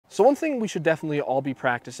So one thing we should definitely all be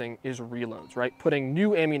practicing is reloads, right? Putting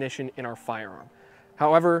new ammunition in our firearm.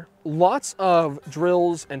 However, lots of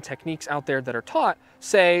drills and techniques out there that are taught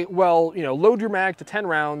say, well, load your mag to 10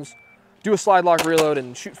 rounds, do a slide lock reload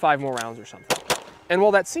and shoot 5 more rounds or something. And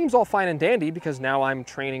while that seems all fine and dandy because now I'm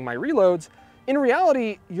training my reloads, in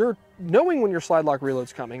reality, you're knowing when your slide lock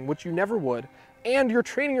reload's coming, which you never would, and you're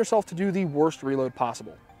training yourself to do the worst reload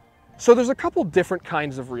possible. So there's a couple different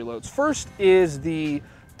kinds of reloads. First is the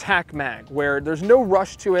Tac-Mag, where there's no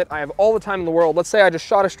rush to it. I have all the time in the world. Let's say I just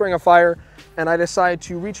shot a string of fire and I decide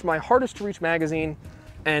to reach my hardest to reach magazine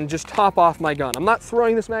and just top off my gun. I'm not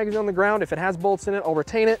throwing this magazine on the ground. If it has bullets in it, I'll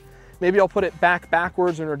retain it. Maybe I'll put it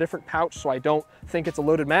backwards in a different pouch so I don't think it's a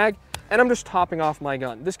loaded mag, and I'm just topping off my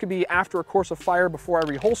gun. This could be after a course of fire before I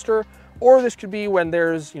reholster, or this could be when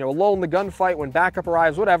there's a lull in the gunfight, when backup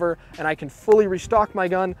arrives, whatever, and I can fully restock my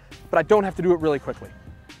gun, but I don't have to do it really quickly.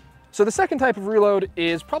 So the second type of reload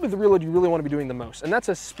is probably the reload you really want to be doing the most, and that's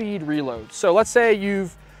a speed reload. So let's say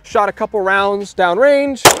you've shot a couple rounds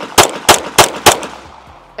downrange,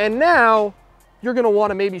 and now you're going to want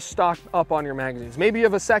to maybe stock up on your magazines. Maybe you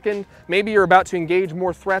have a second, maybe you're about to engage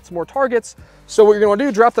more threats, more targets. So what you're going to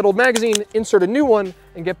do, drop that old magazine, insert a new one,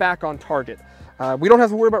 and get back on target. We don't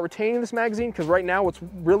have to worry about retaining this magazine because right now what's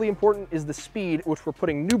really important is the speed at which we're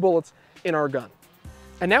putting new bullets in our gun.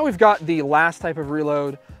 And now we've got the last type of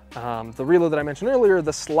reload, the reload that I mentioned earlier,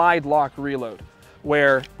 the slide lock reload,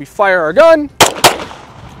 where we fire our gun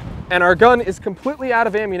and our gun is completely out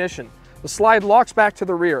of ammunition. The slide locks back to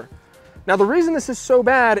the rear. Now the reason this is so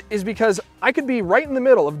bad is because I could be right in the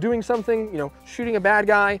middle of doing something, shooting a bad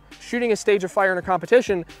guy, shooting a stage of fire in a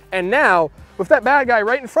competition, and now with that bad guy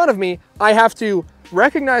right in front of me, I have to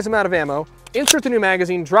recognize I'm out of ammo, insert the new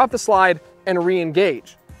magazine, drop the slide, and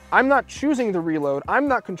re-engage. I'm not choosing the reload, I'm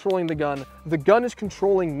not controlling the gun is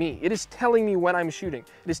controlling me. It is telling me when I'm shooting,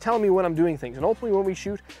 it is telling me when I'm doing things, and ultimately when we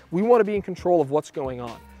shoot, we want to be in control of what's going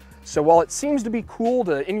on. So while it seems to be cool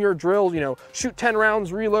to, in your drill, shoot 10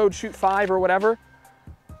 rounds, reload, shoot 5 or whatever,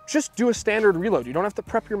 just do a standard reload. You don't have to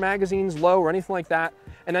prep your magazines low or anything like that.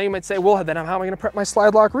 And now you might say, well, then how am I gonna prep my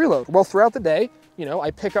slide lock reload? Well, throughout the day,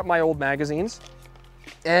 I pick up my old magazines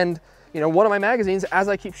and, one of my magazines, as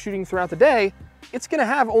I keep shooting throughout the day, it's gonna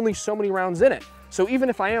have only so many rounds in it. So even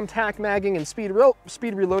if I am tac-magging and speed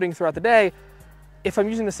reloading throughout the day, if I'm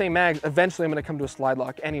using the same mags, eventually I'm gonna come to a slide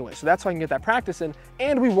lock anyway. So that's how I can get that practice in.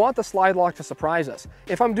 And we want the slide lock to surprise us.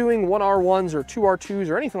 If I'm doing 1R1s or 2R2s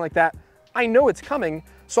or anything like that, I know it's coming,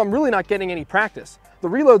 so I'm really not getting any practice. The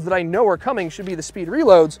reloads that I know are coming should be the speed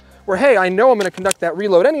reloads where, hey, I know I'm gonna conduct that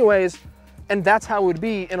reload anyways, and that's how it would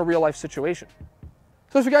be in a real life situation.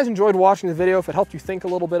 So if you guys enjoyed watching the video, if it helped you think a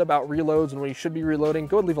little bit about reloads and when you should be reloading,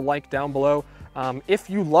 go ahead and leave a like down below. If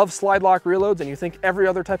you love slide lock reloads and you think every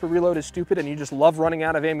other type of reload is stupid and you just love running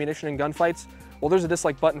out of ammunition in gunfights, well, there's a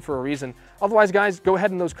dislike button for a reason. Otherwise, guys, go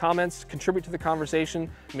ahead in those comments, contribute to the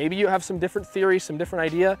conversation. Maybe you have some different theory, some different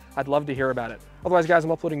idea. I'd love to hear about it. Otherwise, guys,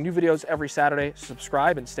 I'm uploading new videos every Saturday.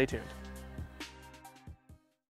 Subscribe and stay tuned.